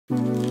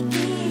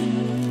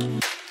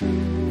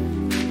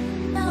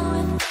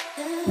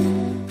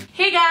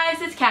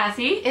it's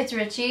Cassie. It's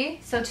Ricci.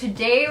 So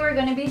today we're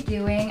gonna be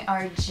doing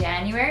our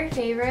January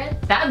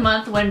favorite. That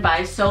month went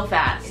by so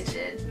fast. It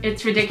did.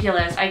 It's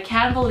ridiculous. I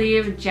can't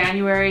believe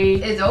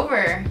January is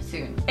over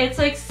soon. It's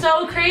like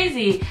so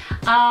crazy.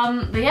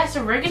 But yeah,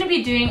 so we're gonna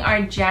be doing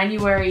our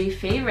January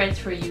favorites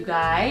for you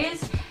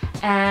guys.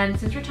 And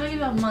since we're talking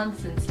about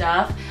months and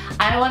stuff,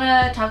 I want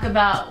to talk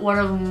about one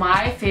of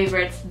my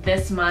favorites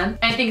this month.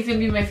 I think it's going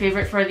to be my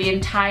favorite for the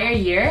entire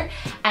year.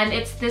 And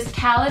it's this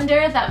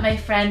calendar that my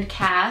friend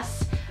Cass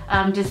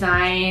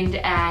designed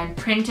and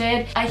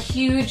printed. A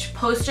huge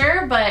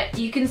poster, but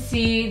you can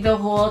see the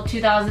whole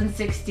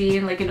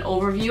 2016, like an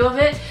overview of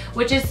it,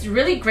 which is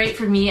really great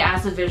for me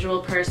as a visual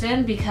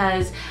person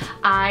because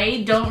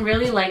I don't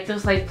really like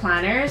those like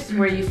planners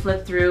where you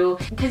flip through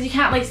because you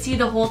can't like see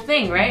the whole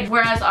thing, right?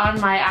 Whereas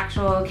on my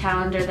actual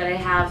calendar that I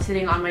have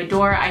sitting on my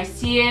door, I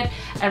see it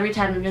every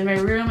time I'm in my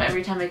room,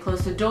 every time I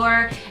close the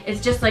door. It's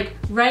just like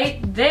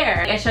right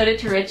there. I showed it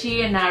to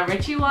Ricci and now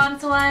Ricci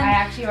wants one. I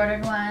actually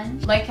ordered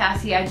one. Like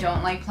Cassie, I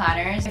don't like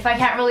planners. If I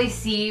can't really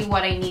see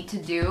what I need to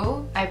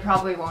do, I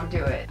probably won't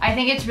do it. I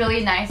think it's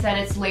really nice that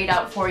it's laid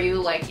out for you,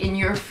 like in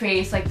your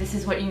face, like this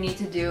is what you need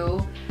to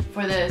do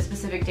for the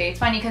specific day. It's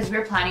funny because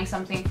we're planning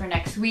something for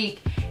next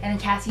week and then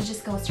Cassie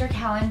just goes to her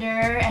calendar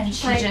and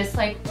she just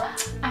like,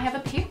 I have a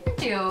paper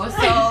due.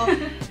 So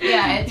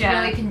yeah, it's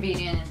really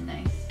convenient and nice.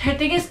 Her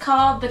thing is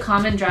called the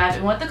Common Drive,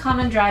 and what the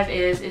Common Drive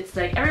is, it's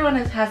like everyone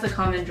has a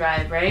common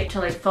drive, right? To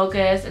like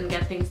focus and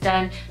get things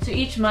done. So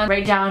each month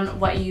write down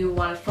what you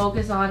want to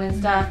focus on and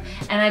stuff.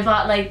 And I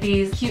bought like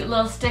these cute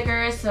little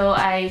stickers, so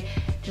I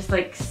just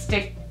like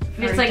stick,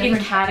 it's like in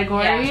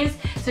categories.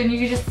 So you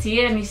can just see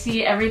it and you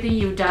see everything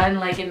you've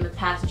done like in the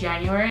past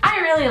January.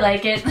 I really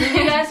like it. If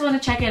you guys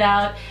want to check it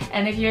out,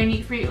 and if you're a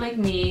neat freak like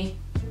me,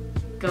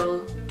 go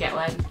get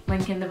one.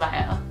 Link in the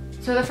bio.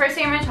 So the first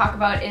thing I'm going to talk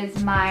about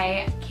is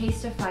my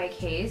Casetify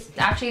case.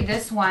 Actually,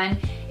 this one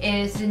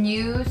is the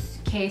new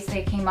case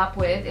they came up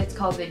with. It's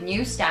called the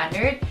New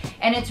Standard,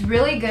 and it's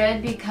really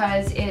good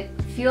because it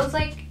feels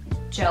like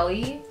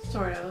jelly.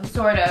 Sort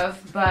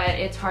of, but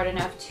it's hard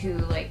enough to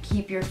like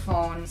keep your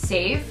phone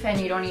safe and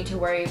you don't need to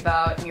worry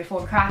about your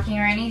phone cracking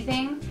or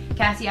anything.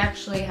 Cassie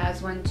actually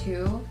has one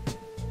too,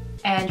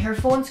 and her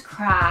phone's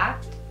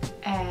cracked.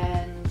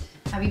 And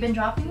have you been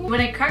dropping it? When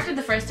I cracked it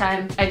the first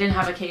time, I didn't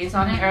have a case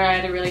on it, or I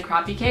had a really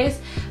crappy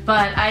case,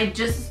 but I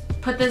just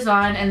put this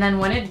on, and then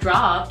when it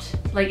dropped,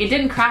 like it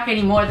didn't crack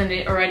any more than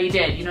it already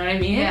did, you know what I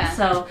mean? Yeah.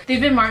 So they've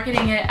been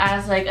marketing it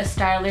as like a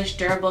stylish,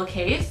 durable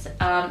case,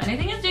 and I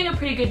think it's doing a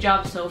pretty good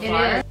job so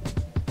far.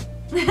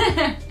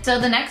 So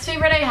the next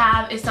favorite I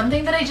have is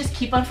something that I just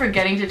keep on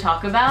forgetting to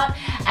talk about,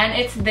 and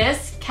it's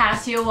this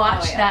Casio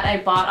watch that I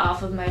bought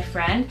off of my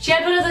friend. She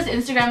had one of those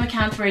Instagram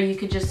accounts where you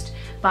could just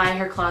buy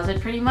her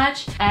closet pretty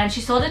much, and she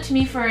sold it to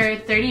me for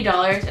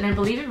 $30, and I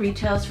believe it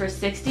retails for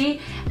 $60,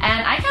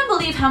 and I can't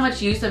believe how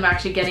much use I'm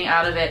actually getting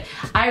out of it.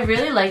 I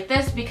really like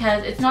this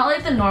because it's not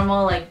like the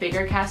normal like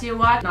bigger Casio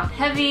watch, not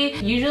heavy.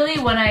 Usually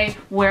when I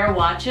wear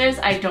watches,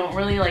 I don't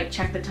really like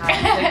check the time.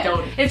 I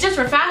don't. It's just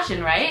for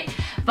fashion, right?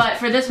 But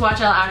for this watch,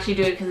 I'll actually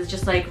do it because it's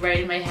just like right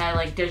in my head,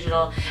 like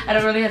digital. I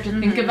don't really have to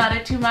think about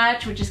it too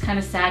much, which is kind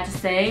of sad to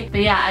say. But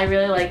yeah, I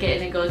really like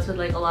it, and it goes with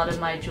like a lot of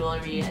my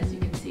jewelry, as you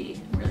can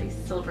see. I'm really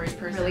silvery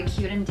person. Really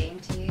cute and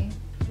dainty.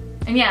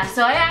 And yeah,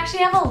 so I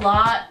actually have a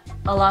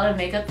lot of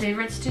makeup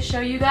favorites to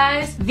show you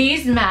guys.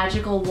 These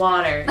magical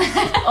waters.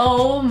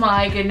 Oh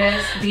my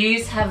goodness,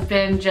 these have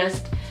been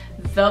just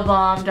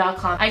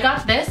thebomb.com. I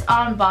got this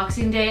on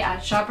Boxing Day at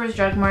Shoppers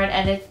Drug Mart,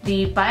 and it's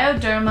the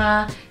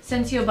Bioderma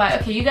Sensio Bio.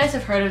 Okay, you guys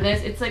have heard of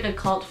this. It's like a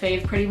cult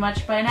fave pretty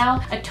much by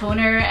now. A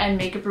toner and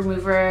makeup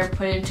remover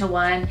put into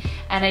one,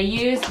 and I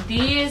use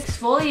these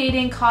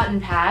exfoliating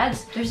cotton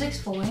pads. There's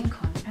exfoliating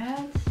cotton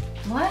pads?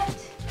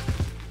 What?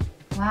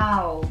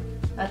 Wow,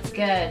 that's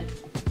good.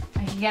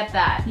 I should get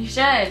that. You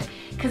should,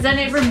 because then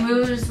it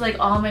removes like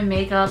all my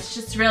makeup. It's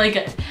just really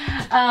good.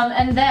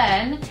 And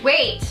then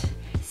wait.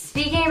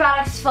 Speaking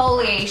about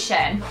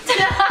exfoliation,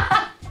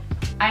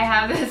 I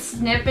have this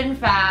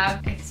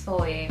Nip+Fab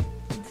exfoliate.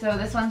 So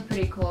this one's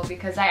pretty cool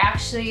because I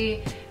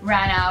actually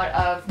ran out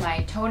of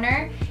my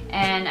toner,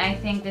 and I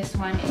think this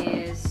one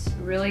is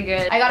really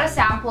good. I got a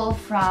sample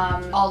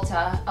from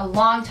Ulta a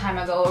long time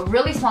ago, a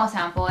really small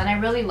sample, and I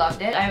really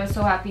loved it. I was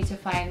so happy to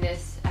find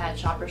this at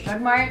Shoppers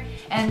Drug Mart,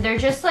 and they're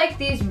just like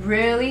these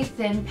really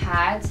thin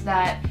pads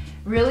that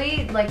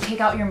really like take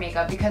out your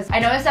makeup, because I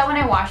noticed that when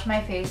I wash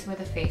my face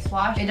with a face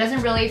wash, it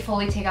doesn't really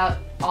fully take out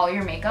all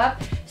your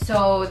makeup.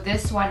 So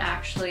this one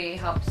actually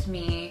helps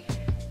me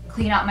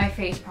clean out my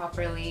face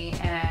properly,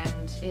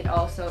 and it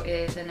also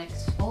is an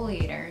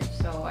exfoliator,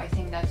 so I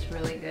think that's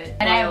really good.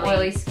 And I have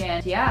oily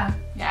skin. Yeah,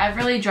 I have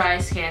really dry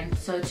skin,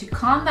 so to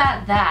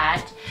combat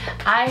that,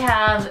 I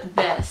have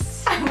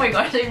this. Oh my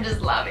gosh, I'm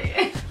just loving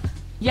it.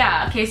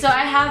 Yeah, okay, so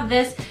I have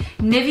this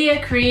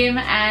Nivea Creme,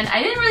 and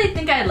I didn't really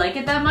think I'd like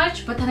it that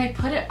much, but then I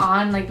put it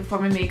on like before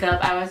my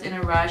makeup. I was in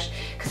a rush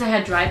because I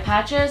had dry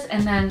patches,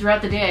 and then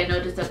throughout the day I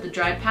noticed that the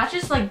dry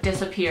patches like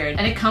disappeared.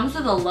 And it comes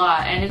with a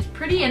lot, and it's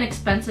pretty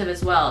inexpensive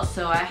as well,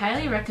 so I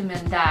highly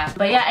recommend that.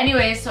 But yeah,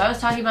 anyways, so I was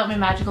talking about my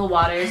magical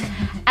waters,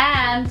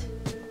 and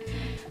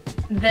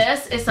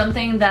this is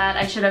something that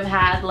I should have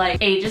had like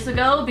ages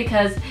ago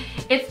because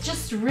it's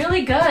just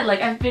really good.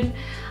 Like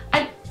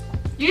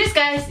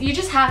you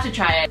just have to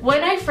try it.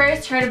 When I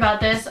first heard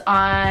about this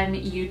on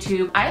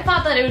YouTube, I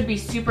thought that it would be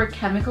super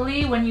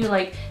chemically when you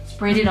like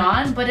sprayed it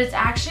on, but it's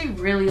actually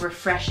really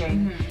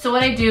refreshing. So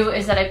what I do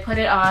is that I put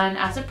it on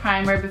as a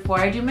primer before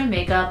I do my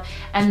makeup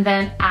and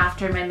then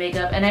after my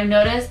makeup, and I've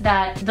noticed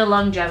that the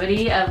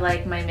longevity of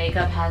like my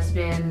makeup has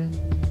been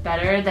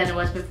better than it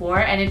was before,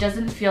 and it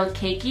doesn't feel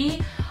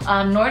cakey,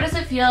 nor does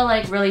it feel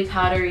like really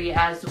powdery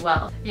as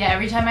well. Yeah,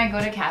 every time I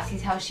go to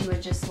Cassie's house, she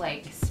would just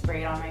like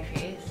spray it on my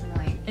face. And,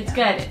 like, it's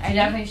good. I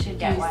definitely should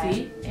get one.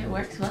 See? It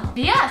works well.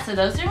 But yeah, so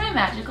those are my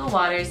magical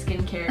waters,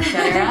 skincare,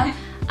 etc.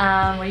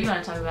 What do you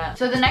want to talk about?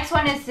 So the next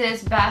one is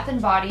this Bath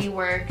 & Body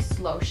Works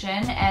lotion,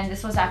 and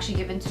this was actually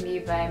given to me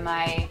by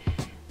my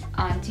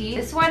auntie.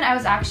 This one I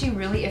was actually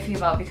really iffy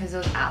about because it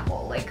was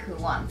apple. Like, who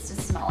wants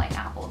to smell like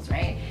apples,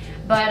 right?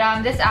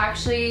 But this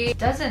actually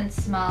doesn't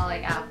smell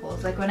like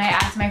apples. Like when I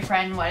asked my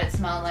friend what it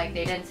smelled like,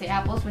 they didn't say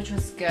apples, which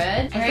was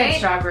good. It said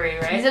strawberry,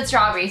 right? It said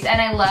strawberries,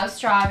 and I love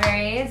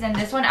strawberries. And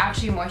this one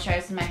actually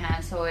moisturizes my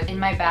hands, so it's in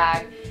my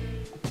bag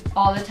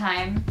all the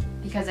time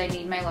because I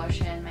need my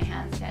lotion. My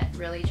hands get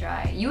really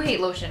dry. You hate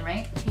lotion,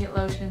 right? I hate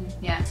lotion.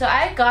 Yeah. So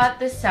I got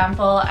this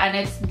sample, and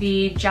it's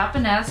the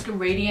Japonesque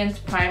Radiance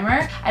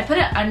Primer. I put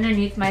it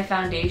underneath my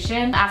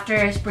foundation after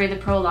I spray the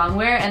Pro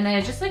Longwear, and then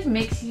it just like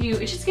makes you,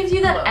 it just gives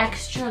you that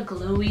extra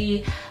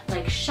glowy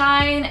like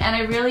shine, and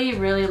I really,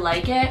 really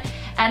like it.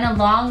 And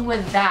along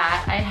with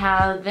that, I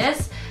have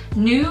this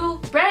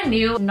brand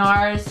new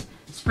Nars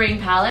Spring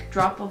Palette.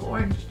 Drop of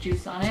orange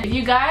juice on it. If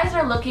you guys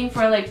are looking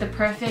for like the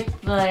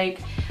perfect like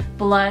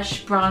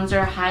blush,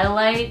 bronzer,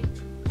 highlight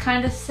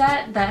kind of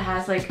set that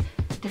has like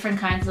different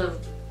kinds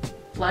of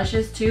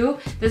blushes too,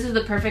 this is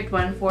the perfect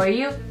one for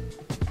you.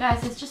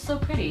 Guys, it's just so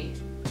pretty.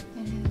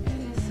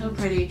 It is so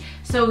pretty.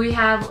 So we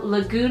have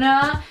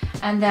Laguna,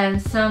 and then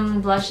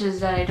some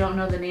blushes that I don't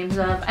know the names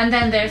of, and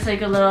then there's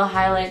like a little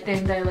highlight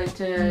thing that I like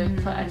to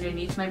put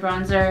underneath my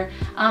bronzer.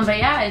 But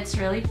yeah, it's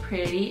really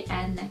pretty.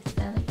 And next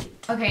I like it.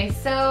 Okay,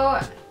 so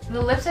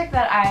the lipstick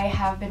that I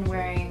have been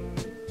wearing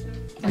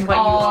and what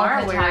you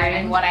are wearing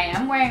and what I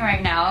am wearing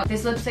right now,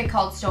 this lipstick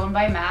called Stone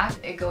by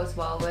MAC. It goes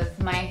well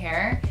with my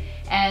hair,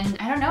 and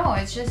I don't know,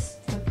 it's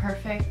just the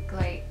perfect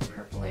like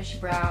purplish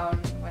brown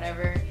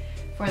whatever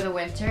for the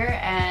winter.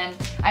 And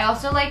I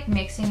also like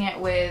mixing it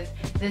with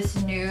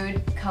this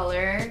nude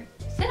color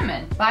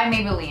Cinnamon by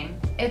Maybelline.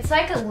 It's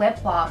like a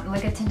lip balm,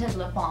 like a tinted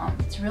lip balm.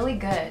 It's really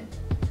good.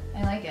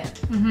 I like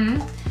it.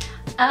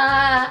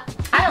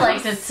 I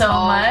liked it so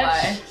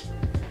much.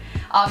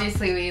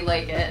 Obviously we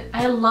like it.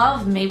 I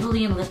love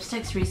Maybelline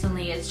lipsticks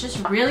recently. It's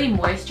just really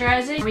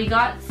moisturizing. We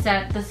got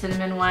sent the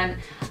Cinnamon one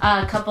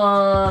a couple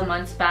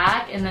months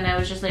back, and then I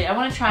was just like, I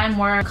want to try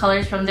more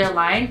colors from their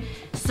line.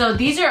 So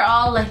these are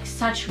all like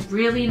such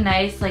really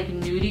nice like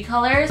nudie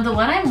colors. The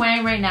one I'm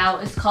wearing right now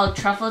is called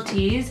Truffle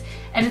Tease,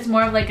 and it's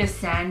more of like a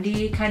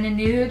sandy kind of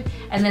nude.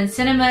 And then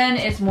Cinnamon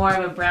is more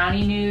of a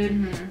brownie nude.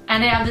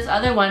 And I have this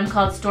other one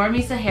called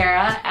Stormy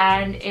Sahara,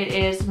 and it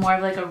is more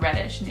of like a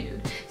reddish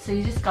nude. So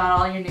you just got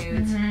all your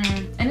nudes.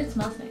 And it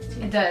smells nice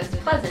too. It does.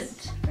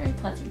 Pleasant. Very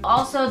pleasant.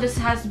 Also, this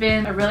has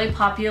been a really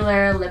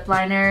popular lip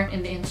liner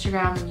in the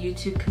Instagram and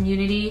YouTube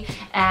community,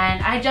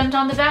 and I jumped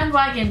on the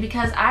bandwagon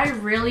because I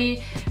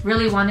really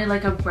wanted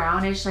like a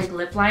brownish like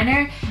lip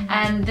liner,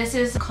 and this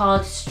is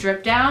called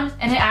Stripdown,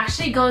 and it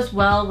actually goes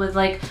well with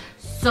like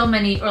so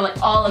many, or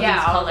like all of these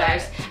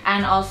colors,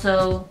 and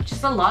also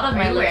just a lot of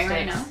my lipsticks.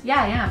 Right now?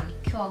 Yeah, I am.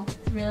 Cool.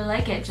 I really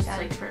like it, just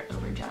like for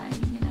over drying,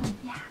 you know.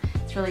 Yeah,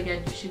 it's really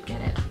good. You should get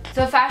it.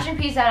 So a fashion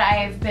piece that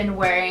I've been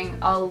wearing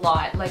a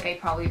lot, like I've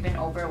probably been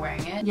over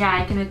wearing it. Yeah,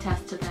 I can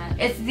attest to that.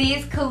 It's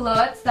these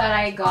culottes that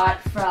I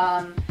got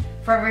from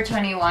Forever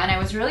 21. I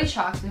was really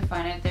shocked to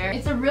find it there.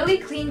 It's a really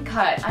clean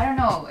cut. I don't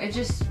know, it's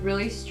just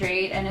really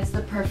straight, and it's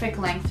the perfect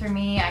length for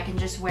me. I can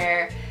just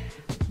wear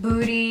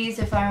booties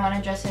if I want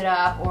to dress it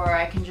up, or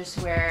I can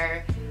just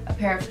wear a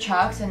pair of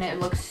chucks, and it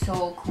looks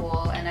so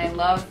cool. And I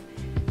love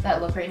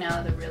that look right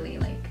now, the really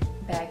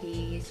like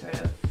baggy sort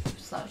of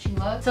slouchy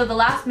look. So the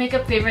last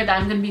makeup favorite that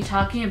I'm going to be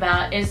talking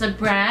about is a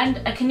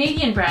brand, a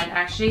Canadian brand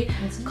actually,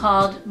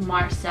 called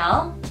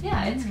Marcel.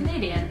 Yeah, it's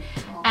Canadian.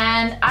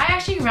 And I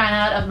actually ran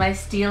out of my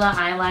Stila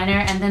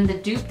eyeliner, and then the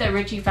dupe that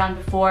Ricci found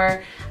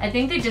before, I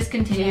think they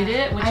discontinued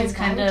it, which is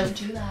kind of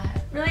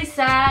really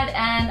sad,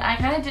 and I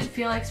kind of didn't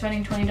feel like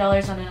spending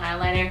 $20 on an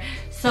eyeliner,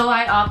 so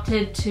I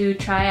opted to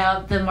try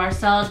out the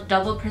Marcel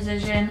Double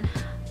Precision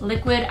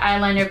liquid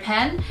eyeliner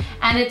pen,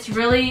 and it's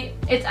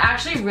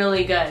actually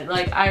really good.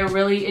 Like, I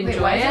really enjoy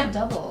it. Why is it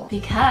double?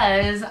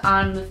 Because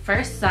on the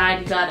first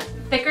side you got a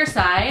thicker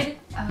side,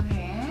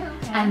 Okay.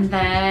 and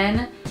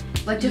then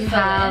like to you fill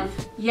have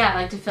Yeah,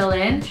 like to fill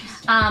in.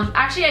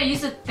 Actually, I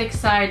use the thick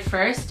side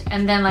first,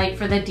 and then like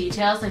for the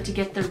details, like to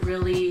get the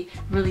really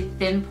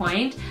thin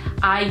point,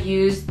 I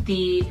use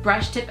the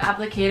brush tip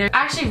applicator.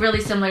 Actually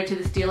really similar to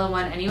the Stila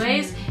one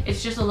anyways.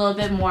 It's just a little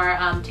bit more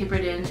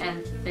tapered in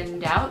and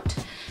thinned out.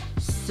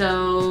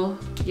 So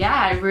yeah,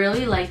 I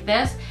really like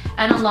this.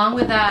 And along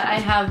with that, I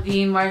have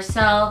the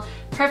Marcel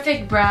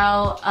Perfect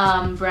Brow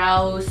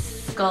Brow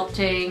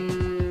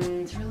Sculpting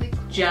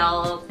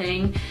gel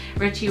thing.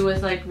 Ricci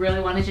was like really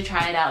wanting to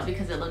try it out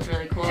because it looked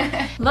really cool.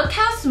 Look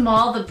how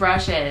small the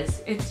brush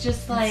is. It's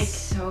just like, it's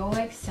so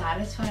like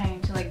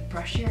satisfying to like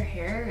brush your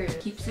hair.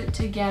 Keeps it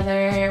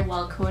together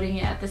while coating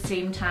it at the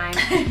same time.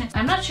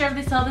 I'm not sure if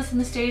they sell this in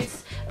the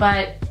States,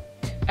 but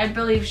I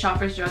believe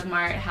Shoppers Drug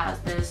Mart has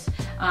this,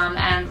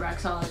 and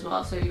Rexall as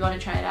well. So if you want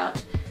to try it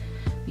out,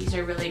 these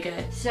are really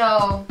good.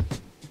 So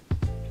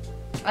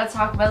let's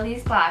talk about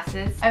these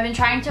glasses. I've been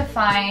trying to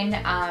find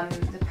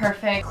the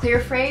perfect clear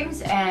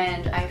frames,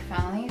 and I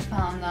finally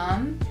found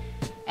them.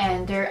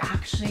 And they're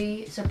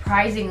actually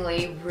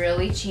surprisingly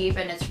really cheap,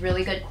 and it's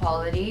really good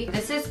quality.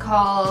 This is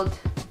called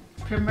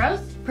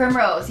Primrose?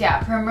 Primrose,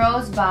 yeah.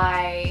 Primrose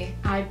by...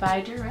 I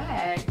buy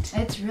direct.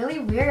 It's really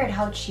weird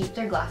how cheap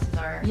their glasses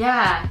are.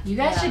 Yeah, you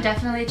guys should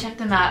definitely check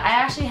them out. I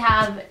actually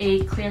have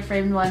a clear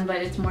framed one, but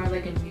it's more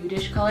like a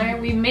nudish color.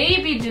 We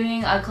may be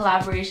doing a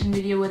collaboration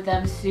video with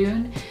them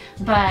soon,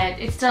 but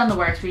it's still in the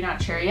works. We're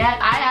not sure yet.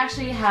 I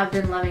actually have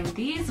been loving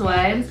these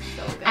ones.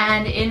 So good.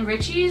 And in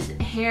Ricci's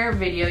hair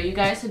video, you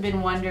guys have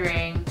been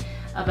wondering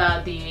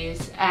about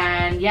these,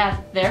 and yeah,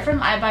 they're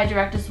from I Buy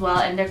Direct as well,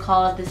 and they're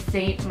called the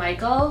Saint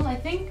Michael, I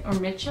think, or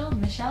Michel,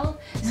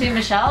 Saint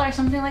Michel or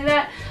something like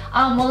that.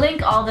 We'll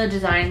link all the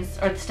designs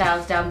or the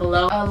styles down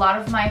below. A lot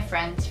of my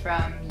friends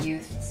from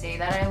youth say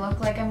that I look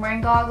like I'm wearing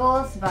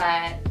goggles,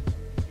 but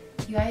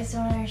you guys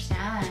don't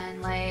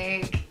understand.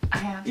 Like, I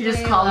have to. You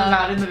just called them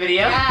out in the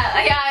video?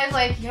 Yeah, I was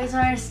like, you guys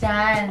don't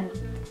understand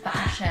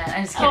fashion.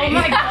 I'm just kidding. Oh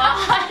my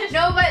gosh.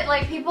 No, but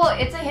like people,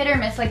 it's a hit or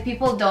miss. Like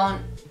people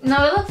don't.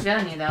 No, it looks good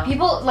on you though.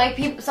 People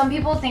like some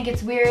people think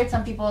it's weird,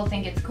 some people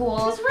think it's cool.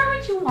 Just wear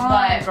what you want,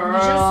 but girl.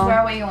 Just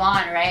wear what you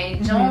want,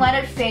 right? Don't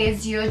let it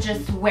phase you.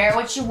 Just wear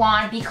what you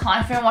want. Be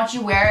confident in what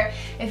you wear.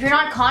 If you're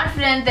not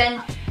confident,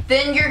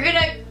 then you're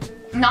gonna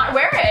not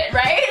wear it,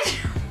 right?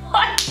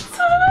 What?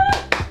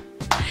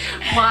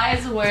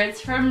 Wise words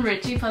from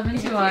Ricci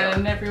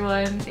F21,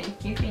 everyone.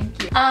 Thank you,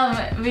 thank you.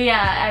 But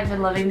yeah, I've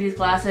been loving these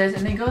glasses,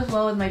 and they go as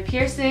well with my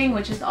piercing,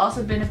 which has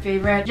also been a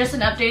favorite. Just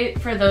an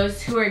update for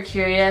those who are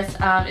curious.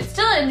 It's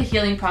still in the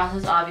healing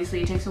process,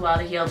 obviously. It takes a while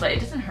to heal, but it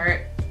doesn't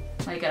hurt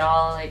like at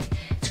all. Like,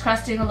 it's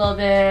crusting a little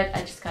bit.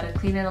 I just gotta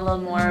clean it a little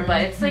more,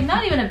 but it's like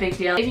not even a big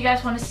deal. If you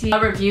guys want to see a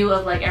review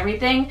of like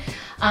everything,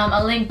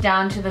 I'll link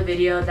down to the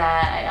video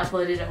that I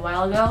uploaded a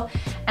while ago.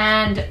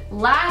 And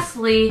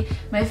lastly,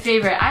 my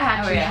favorite, I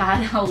actually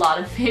had a lot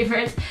of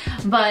favorites,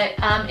 but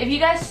if you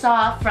guys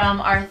saw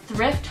from our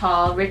thrift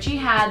haul, Ricci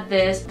had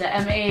this, the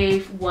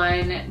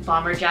MA1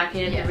 bomber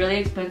jacket, the really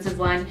expensive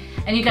one,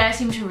 and you guys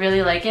seem to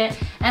really like it.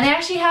 And I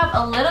actually have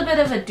a little bit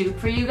of a dupe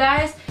for you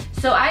guys.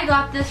 So I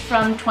got this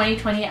from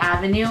 2020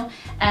 Avenue,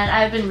 and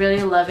I've been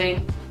really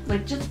loving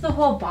like just the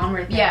whole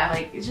bomber thing.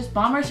 Like, it's just,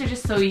 bombers are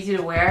just so easy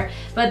to wear.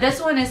 But this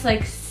one is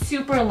like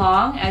super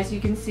long, as you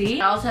can see.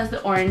 It also has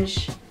the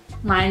orange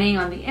lining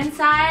on the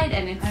inside,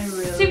 and it's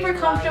super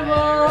comfortable.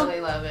 I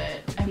really love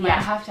it. I might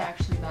have to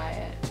actually buy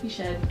it. You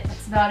should.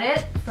 That's about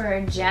it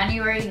for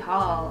January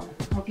haul.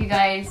 Hope you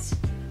guys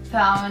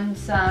found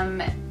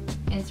some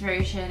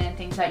inspiration and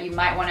things that you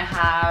might want to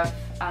have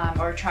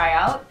or try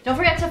out. Don't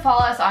forget to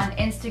follow us on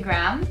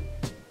Instagram,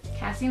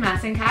 Cassie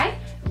Masenkai,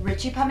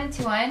 Ricci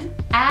F21,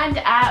 and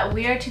at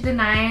We Are to the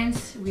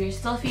Nines. We are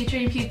still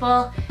featuring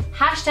people.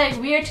 Hashtag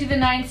We Are to the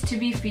Nines to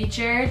be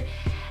featured.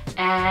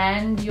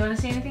 And do you want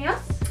to say anything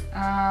else?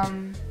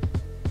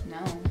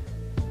 No.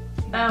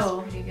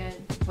 Oh. Pretty good.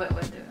 What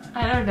do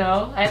I don't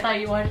know. I thought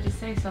you wanted to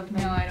say something.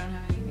 No, I don't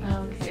have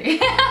anything to say.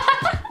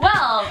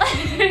 Well,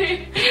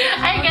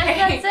 I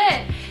guess that's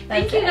it.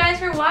 Thank you guys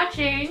for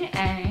watching,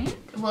 and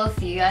we'll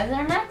see you guys in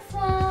our next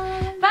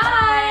one.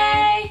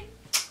 Bye!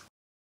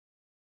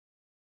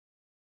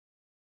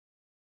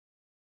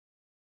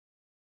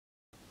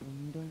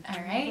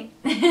 Alright.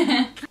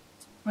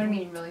 What do you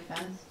mean really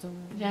fast?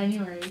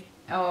 January.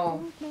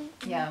 Oh,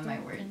 yeah, my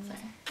words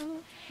are.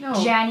 No.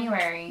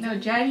 January. No,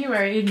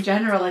 January in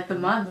general, like the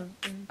month.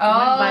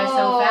 Oh, went by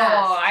so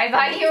fast. I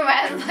thought you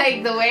meant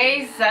like the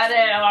way he said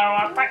it.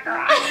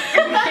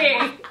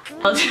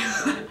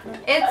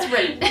 It's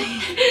written.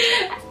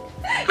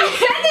 You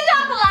said to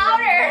talk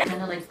louder.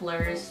 Kind of like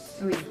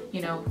blurs,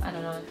 you know, I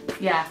don't know.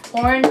 Yeah,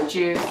 orange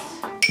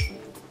juice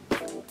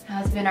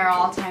has been our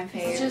all-time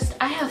favorite. It's just,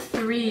 I have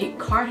 3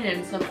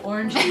 cartons of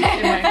orange juice in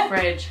my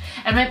fridge,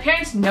 and my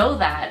parents know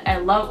that I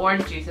love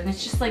orange juice, and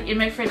it's just like in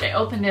my fridge. I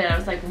opened it and I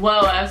was like, whoa,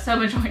 I have so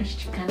much orange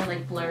juice. Kind of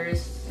like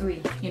blurs,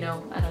 you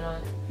know, I don't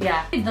know.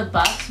 Yeah, the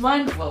Bucks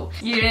one, whoa.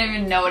 You didn't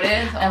even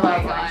notice? I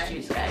love orange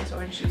juice, guys,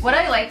 orange juice. What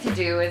I like to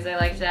do is I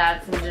like to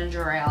add some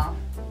ginger ale,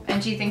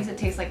 and she thinks it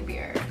tastes like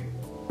beer,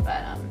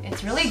 but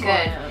it's really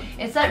good.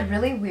 It's that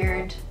really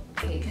weird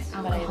taste,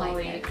 but I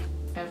like it.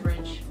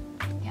 Beverage.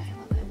 Yeah, I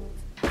love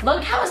it.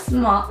 Look how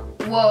small.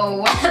 Whoa,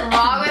 what's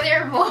wrong with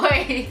your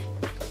voice?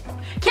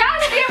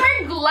 Cassie,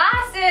 wear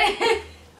glasses!